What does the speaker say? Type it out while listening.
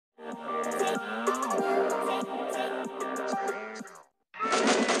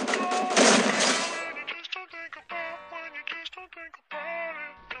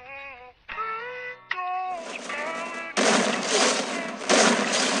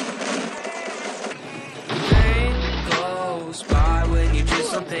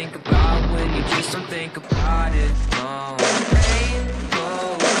just don't think about it. No. Pain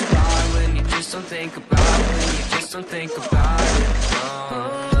goes by when you just don't think about it. When you just don't think about it. No.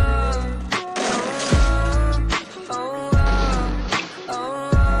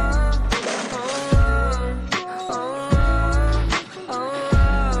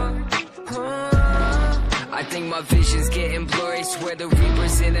 I think my vision's getting blurry, swear the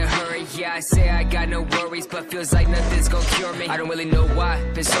Reaper's in a hurry. Yeah, I say I got no worries, but feels like nothing's gonna cure me. I don't really know why,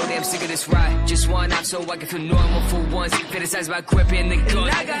 been so damn sick of this ride. Just one off so I can feel normal for once. Fantasize about gripping the gun.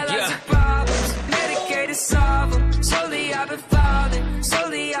 And I got lots of problems, medicated, solve them. Slowly I've been falling,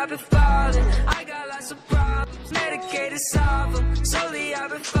 slowly I've been falling. I got lots of problems, medicated, solve them. Slowly I've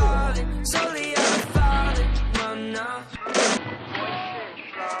been falling, slowly I've been falling. No, no.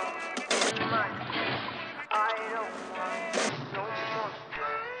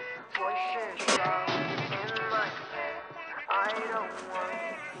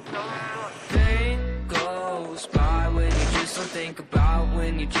 Pain goes by when you just don't think about,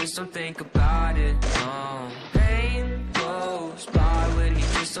 when you just don't think about it. No. Pain goes by when you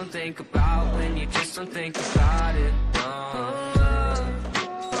just don't think about, when you just don't think about it. No.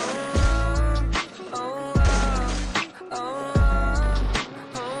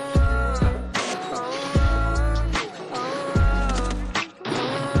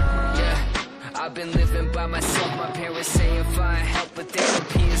 I've been living by myself, my parents saying find help, but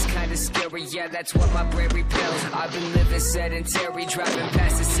therapy is kinda scary, yeah, that's what my brain repels. I've been living sedentary, driving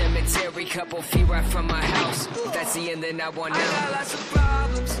past the cemetery, couple feet right from my house. If that's the end, then I want out. I got lots of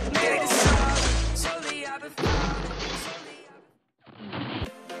problems,